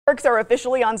Fireworks are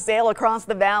officially on sale across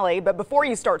the valley, but before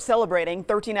you start celebrating,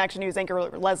 13 Action News anchor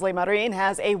Leslie Marin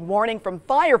has a warning from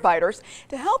firefighters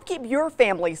to help keep your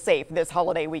family safe this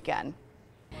holiday weekend.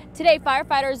 Today,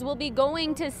 firefighters will be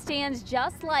going to stands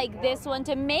just like this one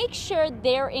to make sure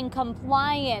they're in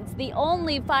compliance. The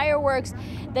only fireworks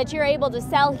that you're able to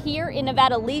sell here in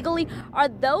Nevada legally are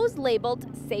those labeled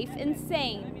safe and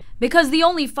sane. Because the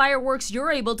only fireworks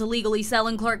you're able to legally sell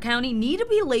in Clark County need to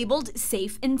be labeled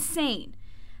safe and sane.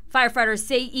 Firefighters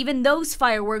say even those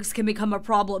fireworks can become a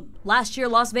problem. Last year,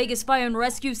 Las Vegas Fire and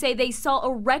Rescue say they saw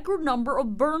a record number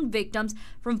of burn victims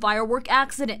from firework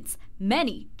accidents,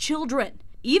 many children.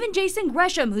 Even Jason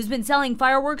Gresham, who's been selling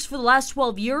fireworks for the last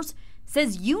 12 years,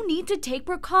 says you need to take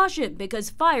precaution because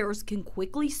fires can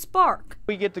quickly spark.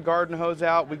 We get the garden hose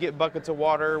out, we get buckets of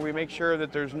water, we make sure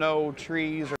that there's no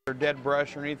trees or dead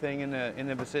brush or anything in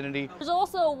the vicinity. There's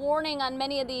also a warning on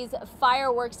many of these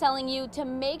fireworks telling you to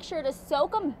make sure to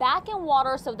soak them back in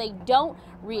water so they don't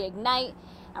reignite.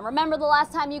 And remember, the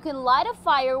last time you can light a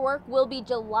firework will be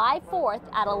July 4th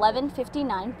at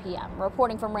 11:59 p.m.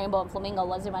 Reporting from Rainbow and Flamingo,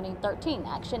 Leslie Marin, 13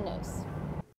 Action News.